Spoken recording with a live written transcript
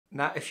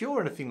Now, if you're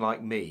anything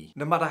like me,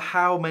 no matter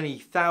how many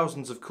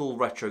thousands of cool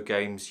retro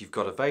games you've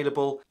got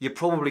available, you're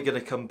probably going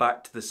to come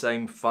back to the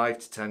same 5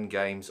 to 10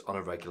 games on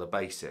a regular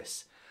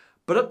basis.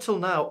 But up till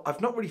now,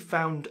 I've not really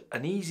found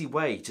an easy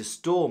way to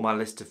store my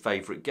list of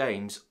favourite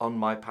games on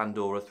my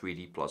Pandora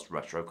 3D Plus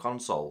retro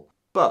console.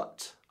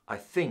 But I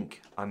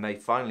think I may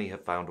finally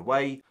have found a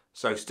way,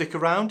 so stick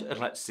around and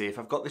let's see if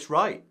I've got this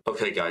right.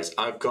 Okay guys,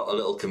 I've got a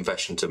little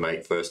confession to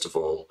make first of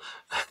all.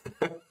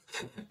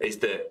 Is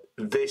that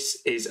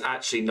this is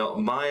actually not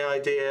my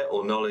idea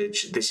or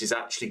knowledge. This has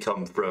actually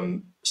come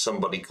from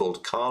somebody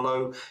called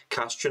Carlo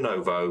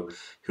Castronovo,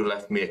 who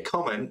left me a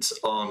comment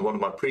on one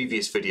of my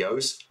previous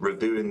videos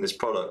reviewing this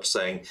product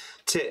saying,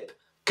 tip,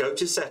 go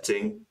to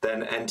setting,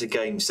 then enter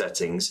game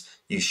settings.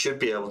 You should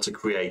be able to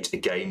create a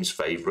game's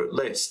favorite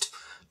list.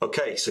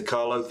 Okay, so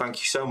Carlo, thank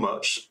you so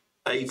much.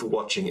 A, for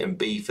watching, and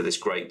B, for this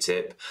great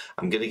tip.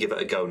 I'm going to give it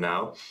a go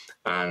now,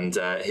 and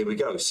here we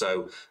go.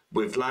 So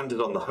we've landed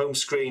on the home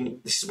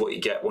screen. This is what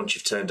you get once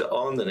you've turned it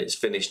on and it's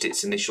finished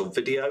its initial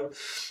video.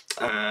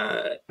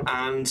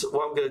 And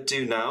what I'm going to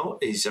do now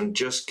is I'm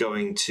just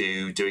going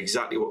to do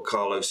exactly what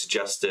Carlo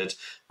suggested,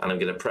 and I'm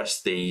going to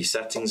press the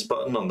settings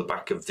button on the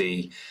back of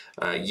the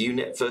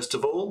unit first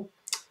of all.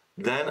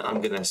 Then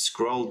I'm going to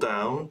scroll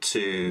down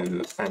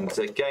to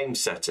enter game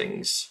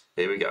settings.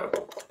 Here we go.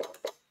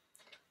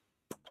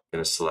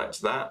 Going to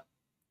select that,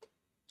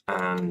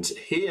 and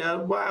here,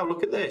 wow,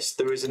 look at this,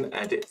 there is an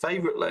edit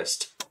favorite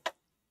list,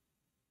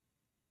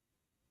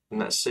 and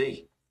let's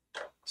see,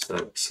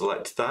 so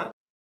select that.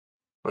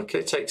 Okay,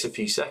 it takes a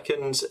few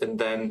seconds, and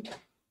then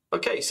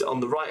okay, so on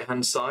the right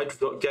hand side we've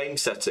got game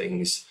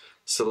settings,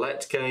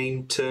 select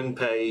game, turn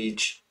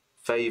page,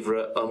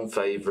 favorite,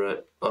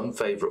 unfavorite,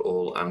 unfavorite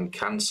all, and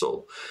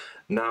cancel.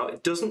 Now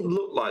it doesn't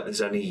look like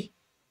there's any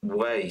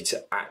way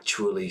to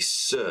actually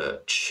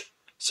search.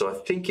 So I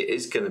think it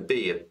is going to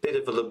be a bit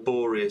of a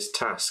laborious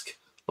task,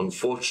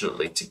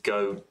 unfortunately, to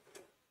go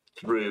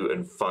through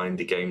and find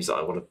the games that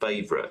I want to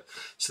favourite.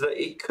 So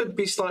that it could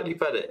be slightly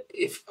better.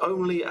 If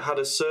only it had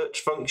a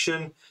search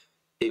function,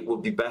 it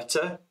would be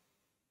better.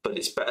 But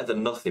it's better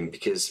than nothing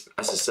because,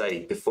 as I say,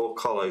 before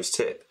Carlo's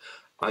tip,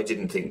 I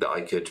didn't think that I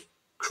could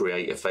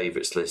create a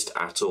favourites list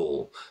at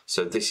all.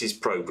 So this is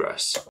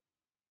progress.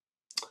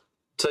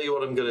 Tell you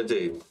what I'm going to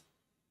do.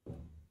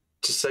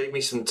 To save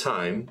me some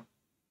time,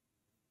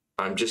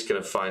 I'm just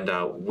going to find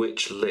out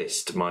which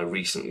list my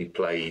recently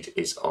played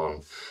is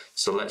on.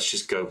 So let's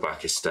just go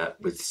back a step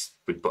with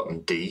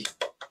button D.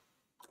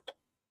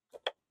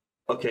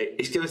 Okay,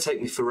 it's going to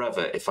take me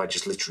forever if I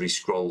just literally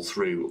scroll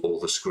through all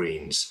the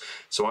screens.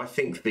 So I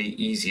think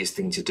the easiest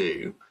thing to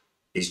do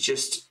is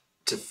just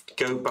to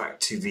go back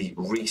to the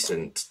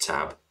recent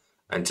tab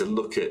and to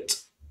look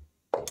at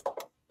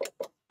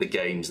the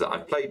games that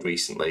I've played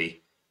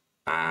recently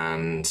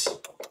and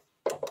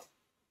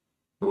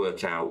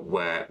work out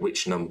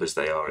which numbers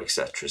they are,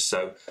 etc.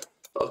 So,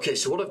 okay,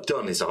 so what I've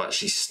done is I've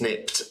actually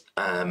snipped.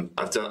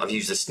 I've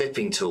used a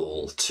snipping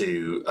tool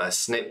to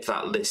snip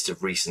that list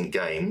of recent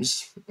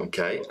games.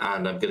 Okay,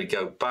 and I'm going to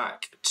go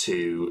back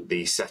to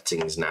the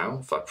settings now.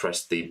 If I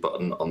press the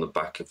button on the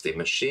back of the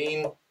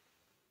machine.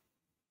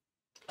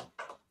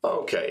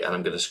 Okay, and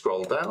I'm going to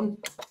scroll down,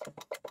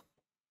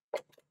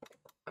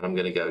 and I'm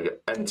going to go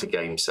enter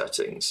game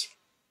settings.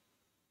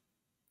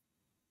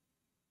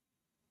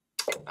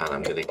 And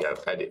I'm going to go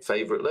edit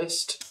favorite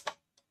list.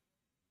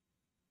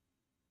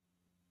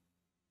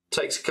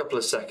 Takes a couple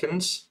of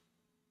seconds.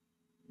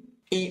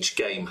 Each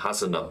game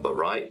has a number,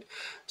 right?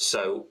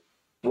 So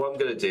what I'm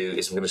going to do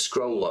is I'm going to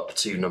scroll up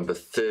to number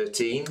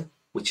 13,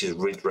 which is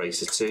Ridge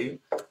Racer 2.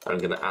 And I'm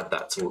going to add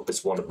that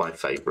as one of my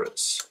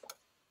favorites.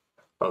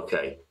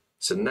 Okay,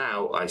 so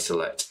now I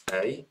select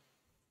A,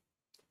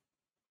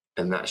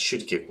 and that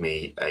should give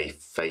me a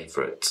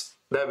favorite.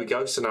 There we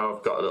go. So now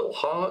I've got a little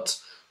heart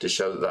to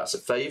show that that's a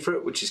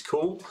favourite, which is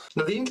cool.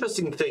 Now the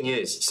interesting thing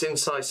is,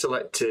 since I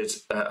selected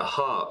a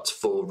heart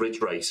for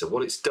Ridge Racer,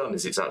 what it's done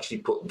is it's actually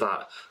put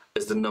that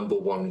as the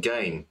 #1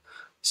 game.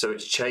 So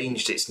it's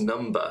changed its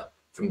number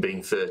from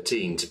being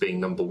 13 to being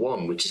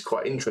 #1, which is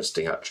quite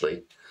interesting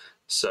actually.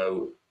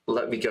 So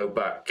let me go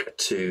back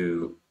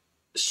to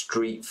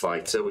Street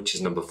Fighter, which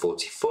is number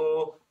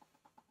 44.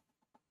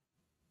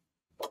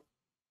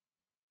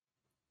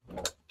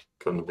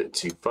 Gone a bit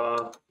too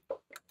far.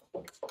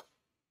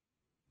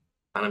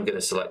 And I'm going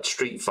to select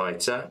Street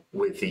Fighter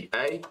with the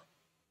A.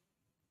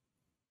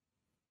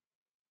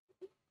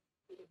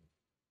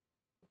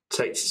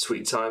 Takes its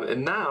sweet time,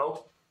 and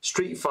now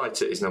Street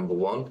Fighter is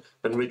 #1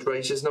 and Ridge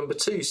Racer is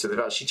 #2. So they've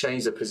actually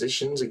changed their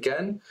positions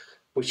again,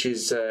 which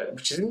is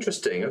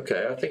interesting.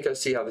 Okay, I think I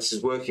see how this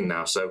is working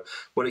now. So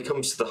when it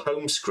comes to the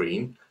home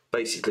screen,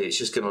 basically it's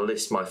just going to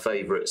list my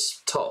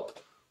favourites top,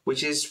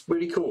 which is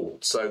really cool.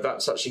 So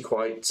that's actually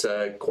quite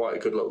a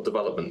good little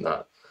development,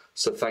 that.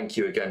 So thank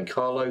you again,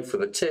 Carlo, for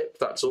the tip.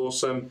 That's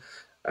awesome.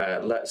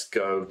 Let's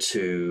go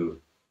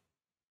to,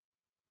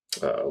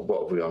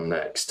 what are we on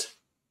next?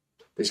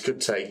 This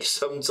could take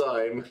some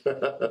time.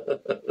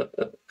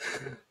 The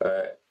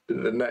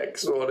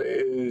next one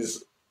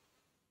is,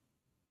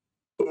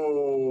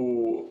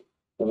 oh,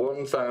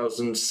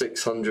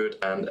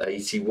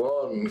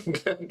 1681.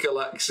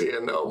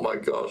 Galaxian, oh my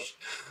gosh.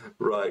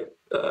 Right,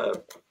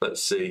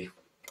 let's see.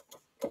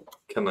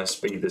 Can I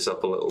speed this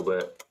up a little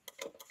bit?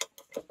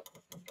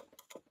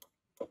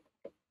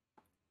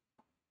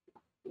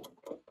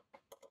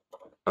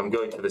 I'm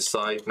going to the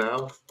side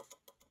now.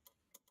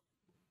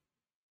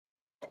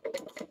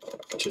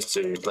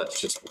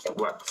 Let's just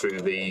whack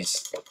through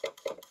these.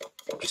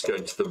 Just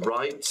going to the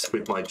right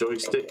with my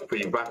joystick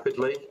pretty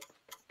rapidly.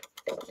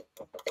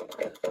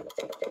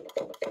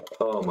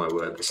 Oh my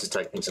word, this is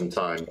taking some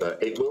time,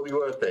 but it will be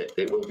worth it.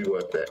 It will be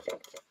worth it.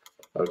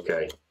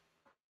 Okay.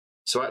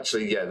 So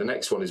actually, yeah, the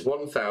next one is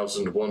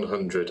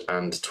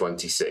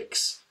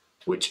 1126,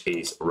 which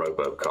is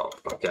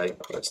RoboCop. Okay,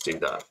 let's do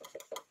that.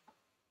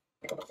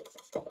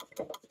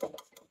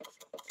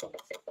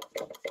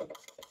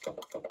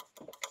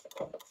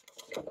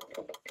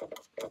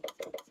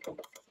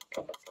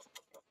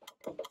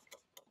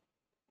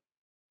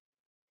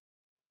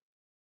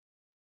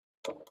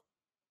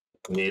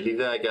 Nearly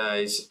there,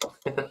 guys.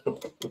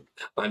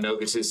 I know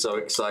this is so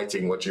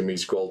exciting watching me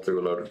scroll through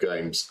a lot of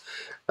games,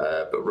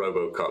 but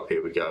RoboCop,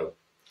 here we go.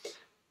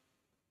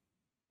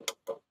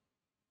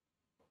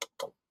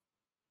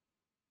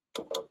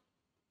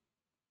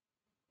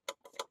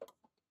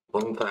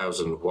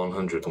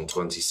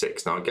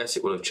 $1,126. Now, I guess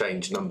it will have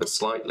changed numbers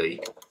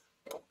slightly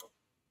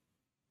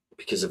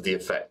because of the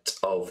effect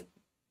of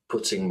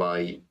putting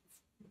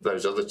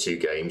those other two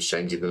games,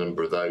 changing the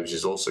number of those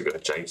is also going to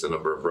change the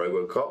number of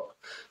RoboCop,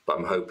 but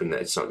I'm hoping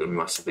that it's not going to be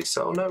massively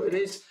so. Oh, no, it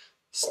is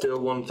still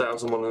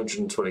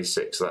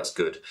 1,126, so that's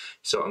good.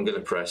 So I'm going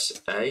to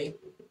press A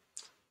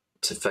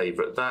to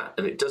favourite that,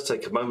 and it does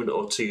take a moment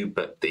or two,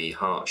 but the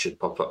heart should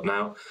pop up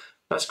now.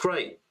 That's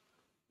great.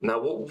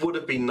 Now, what would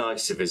have been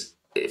nice if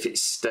it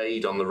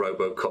stayed on the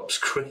RoboCop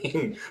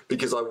screen,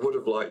 because I would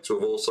have liked to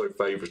have also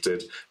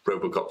favourited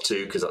RoboCop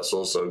 2, because that's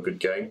also a good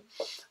game,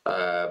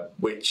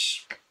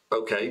 which...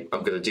 Okay,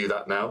 I'm going to do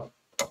that now.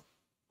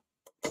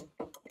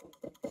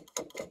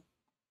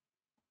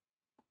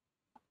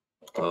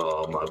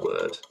 Oh my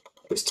word,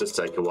 this does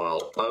take a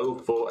while. Oh,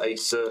 for a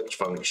search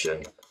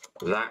function.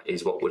 That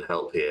is what would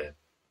help here.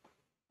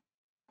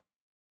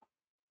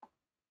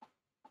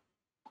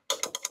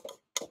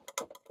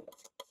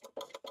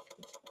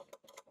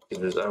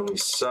 There's only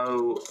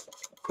so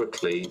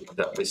quickly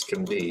that this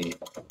can be.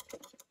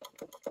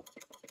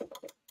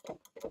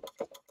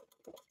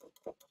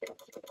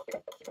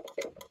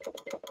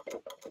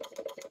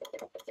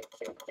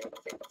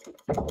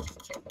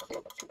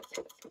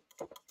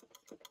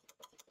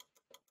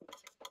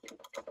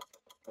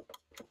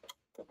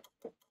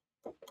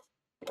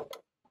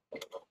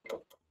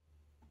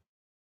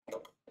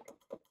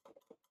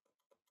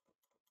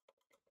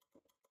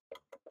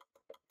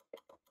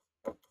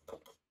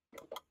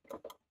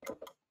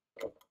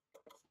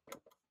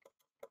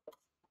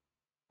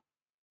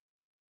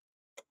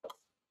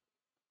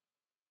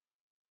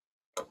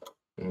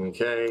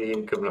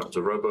 Okay, coming up to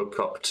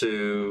RoboCop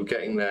 2,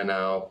 getting there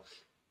now,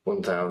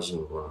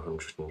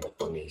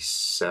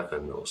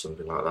 1,127 or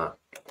something like that.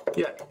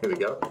 Yeah, here we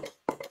go.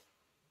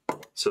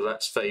 So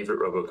let's favourite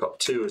RoboCop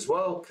 2 as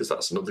well, because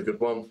that's another good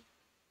one.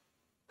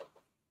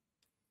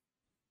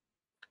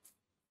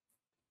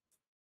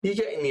 You're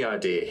getting the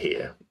idea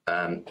here.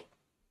 I'm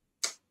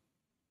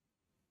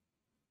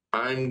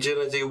going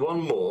to do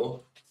one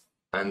more,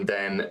 and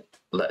then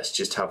let's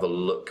just have a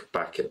look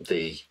back at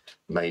the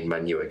main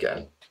menu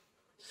again.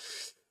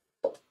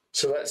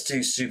 So let's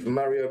do Super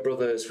Mario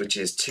Brothers, which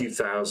is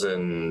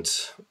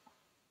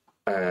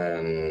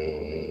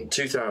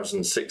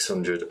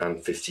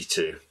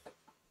 2,652.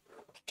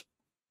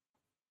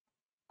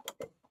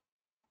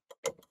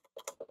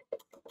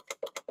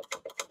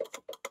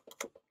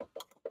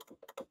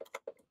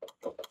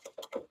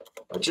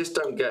 I just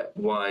don't get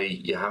why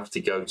you have to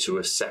go to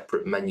a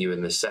separate menu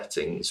in the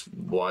settings,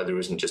 why there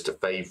isn't just a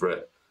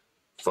favourite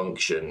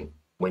function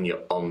when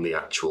you're on the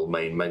actual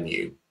main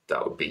menu.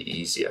 That would be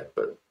easier,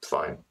 but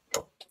fine.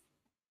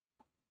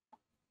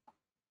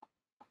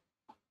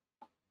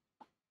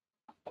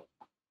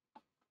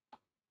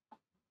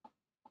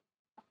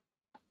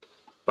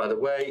 By the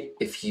way,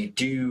 if you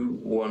do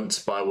want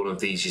to buy one of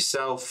these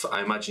yourself,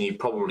 I imagine you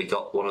probably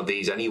got one of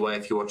these anyway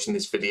if you're watching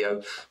this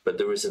video, but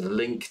there is a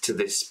link to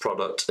this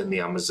product in the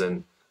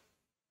Amazon.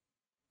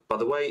 By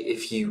the way,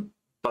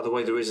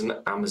 there is an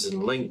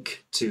Amazon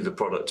link to the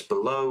product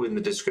below in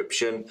the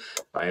description.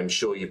 I am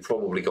sure you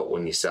probably got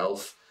one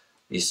yourself.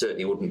 You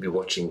certainly wouldn't be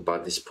watching by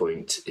this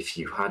point if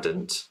you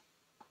hadn't.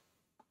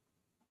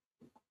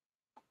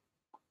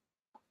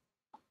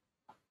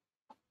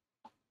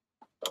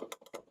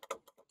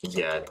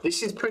 Yeah,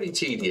 this is pretty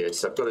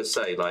tedious, I've got to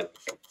say. Like,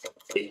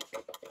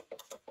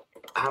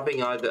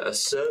 having either a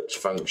search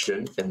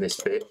function in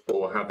this bit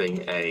or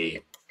having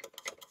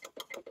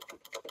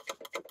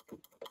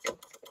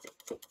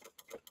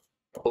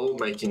or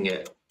making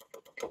it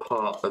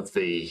part of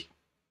the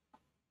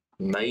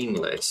main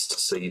list,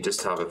 so you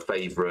just have a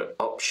favourite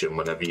option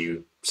whenever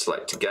you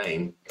select a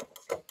game,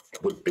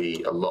 would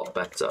be a lot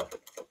better.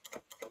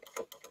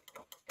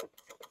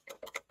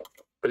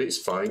 but it's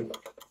fine.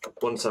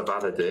 Once I've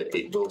added it,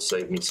 it will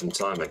save me some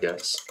time, I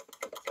guess.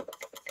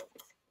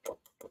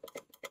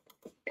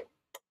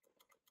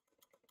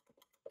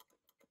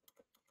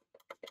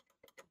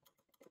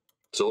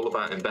 It's all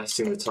about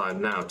investing the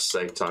time now to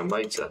save time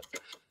later,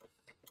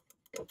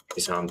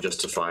 is how I'm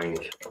justifying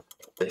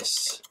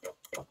this.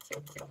 I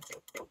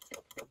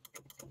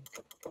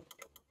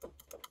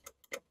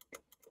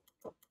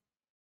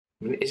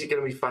mean, is it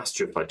going to be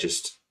faster if I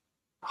just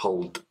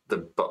hold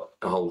the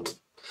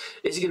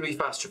Is it going to be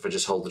faster if I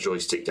just hold the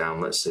joystick down?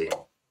 Let's see.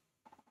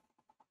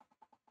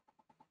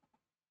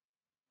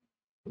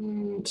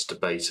 It's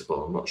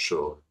debatable. I'm not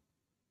sure.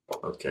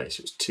 Okay,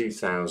 so it's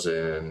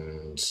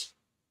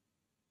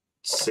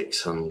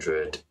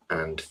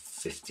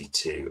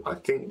 2,652. I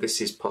think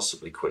this is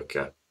possibly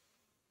quicker.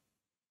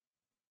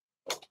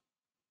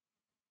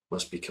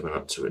 Must be coming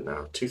up to it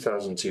now.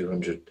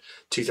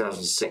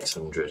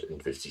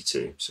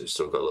 2,652. So it's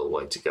still got a little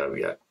way to go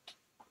yet.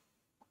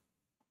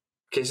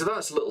 Okay, so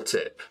that's a little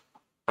tip.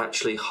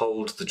 Actually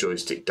hold the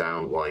joystick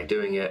down while you're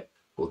doing it.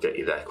 Will get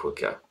you there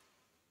quicker,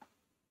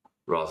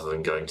 rather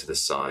than going to the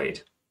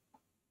side.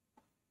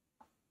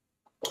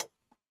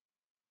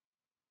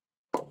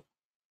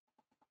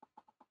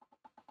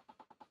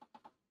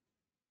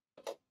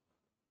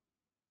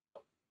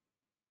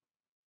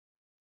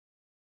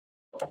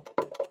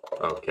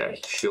 Okay,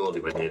 surely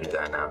we're nearly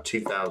there now.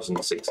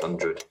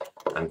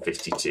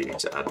 2,652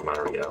 to add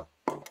Mario.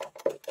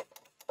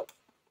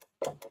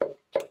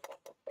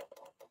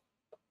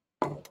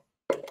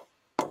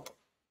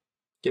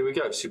 Here we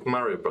go, Super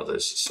Mario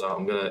Brothers. So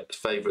I'm going to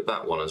favourite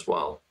that one as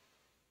well.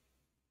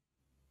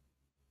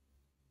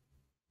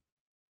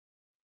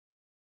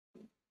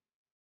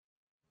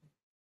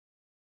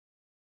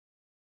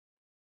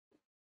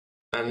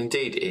 And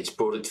indeed, it's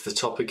brought it to the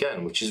top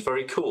again, which is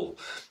very cool.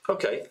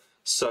 Okay,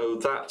 so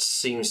that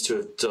seems to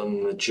have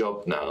done the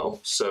job now.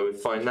 So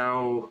if I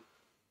now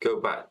go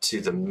back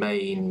to the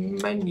main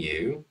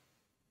menu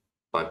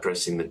by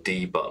pressing the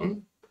D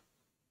button,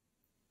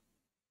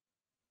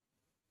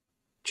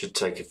 it should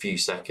take a few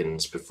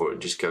seconds before it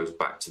just goes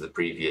back to the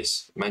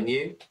previous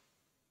menu.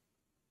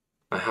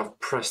 I have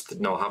pressed,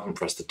 no, I haven't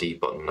pressed the D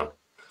button, I've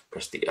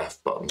pressed the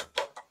F button.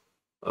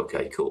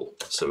 Okay, cool.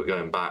 So we're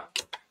going back.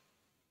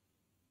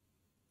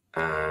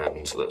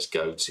 And let's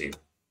go to,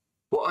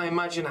 what I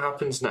imagine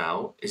happens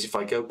now is if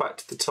I go back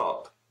to the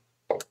top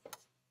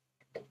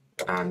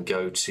and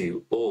go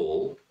to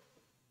all,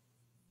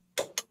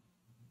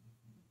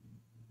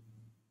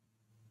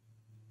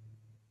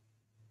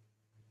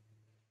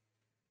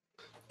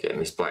 getting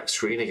this black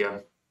screen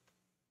again.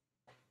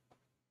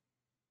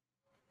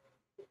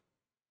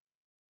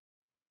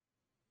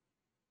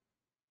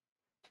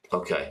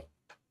 Okay,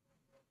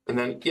 and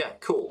then, yeah,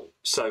 cool.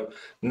 So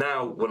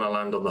now when I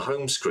land on the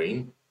home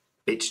screen,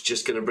 it's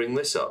just going to bring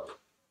this up.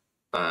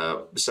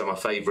 So my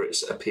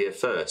favourites appear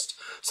first.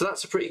 So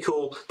that's a pretty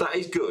cool, that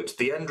is good.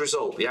 The end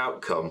result, the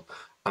outcome,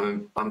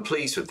 I'm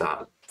pleased with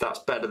that. That's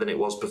better than it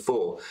was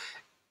before.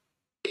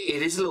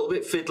 It is a little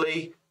bit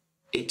fiddly.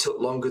 It took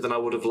longer than I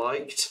would have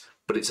liked,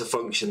 but it's a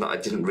function that I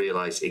didn't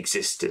realise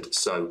existed.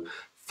 So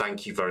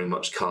thank you very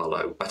much,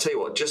 Carlo. I tell you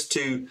what, just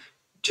to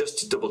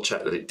double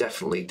check that it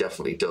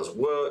definitely does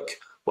work,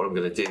 what I'm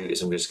going to do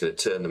is I'm just going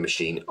to turn the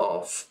machine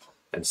off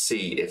and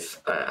see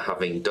if,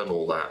 having done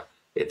all that,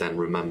 it then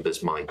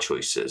remembers my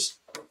choices.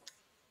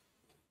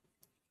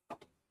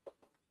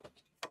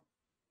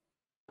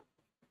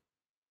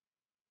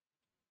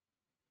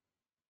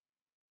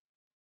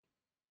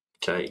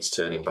 Okay, it's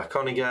turning back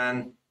on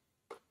again.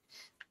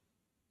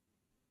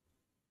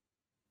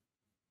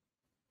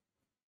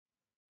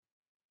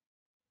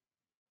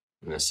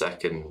 In a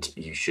second,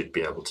 you should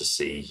be able to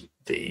see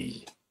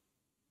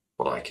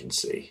what I can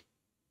see.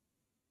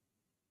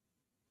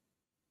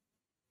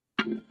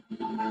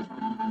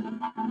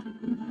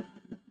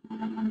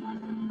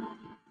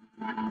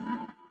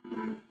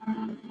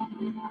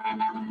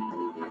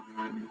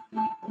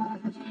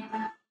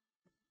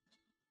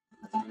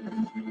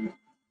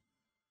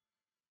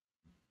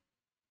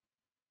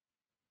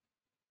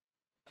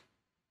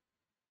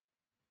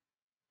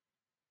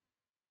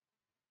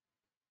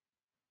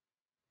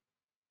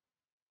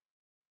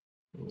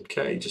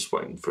 Okay, just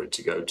waiting for it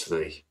to go to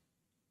the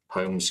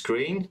home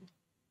screen.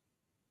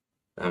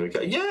 There we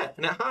go. Yeah,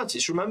 and it has.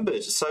 It's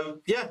remembered. So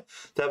yeah,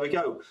 there we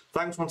go.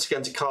 Thanks once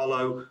again to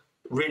Carlo.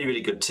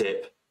 Really good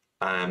tip.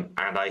 And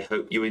I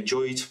hope you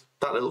enjoyed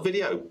that little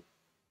video.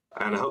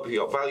 And I hope you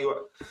got value.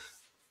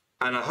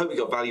 And I hope you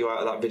got value out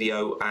of that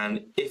video.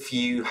 And if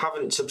you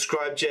haven't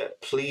subscribed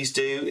yet, please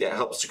do. It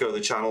helps to grow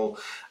the channel.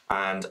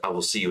 And I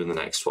will see you in the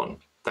next one.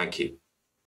 Thank you.